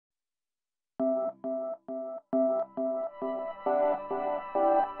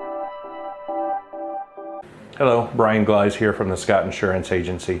Hello, Brian Gleis here from the Scott Insurance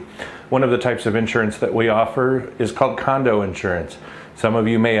Agency. One of the types of insurance that we offer is called condo insurance. Some of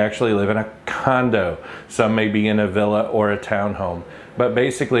you may actually live in a condo. Some may be in a villa or a townhome. But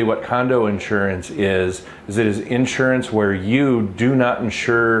basically what condo insurance is it is insurance where you do not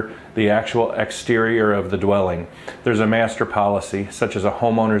insure the actual exterior of the dwelling. There's a master policy, such as a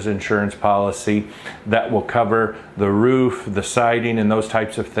homeowner's insurance policy, that will cover the roof, the siding, and those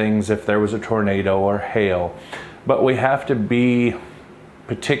types of things if there was a tornado or hail. But we have to be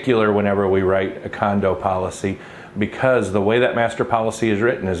particular whenever we write a condo policy, because the way that master policy is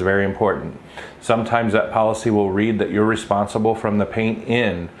written is very important. Sometimes that policy will read that you're responsible from the paint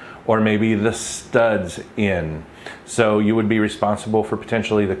in, or maybe the studs in. So you would be responsible for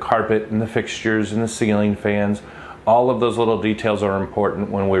potentially the carpet and the fixtures and the ceiling fans. All of those little details are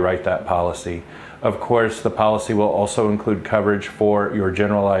important when we write that policy. Of course, the policy will also include coverage for your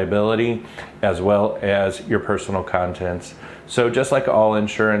general liability as well as your personal contents. So just like all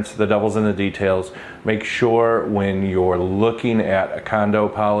insurance, the devil's in the details. Make sure when you're looking at a condo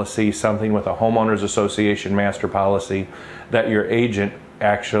policy, something with a homeowners association master policy, that your agent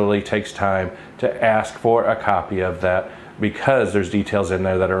actually takes time to ask for a copy of that, because there's details in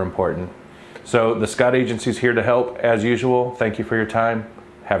there that are important. So the Scott Agency is here to help as usual. Thank you for your time.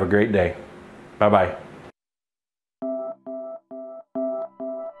 Have a great day. Bye-bye.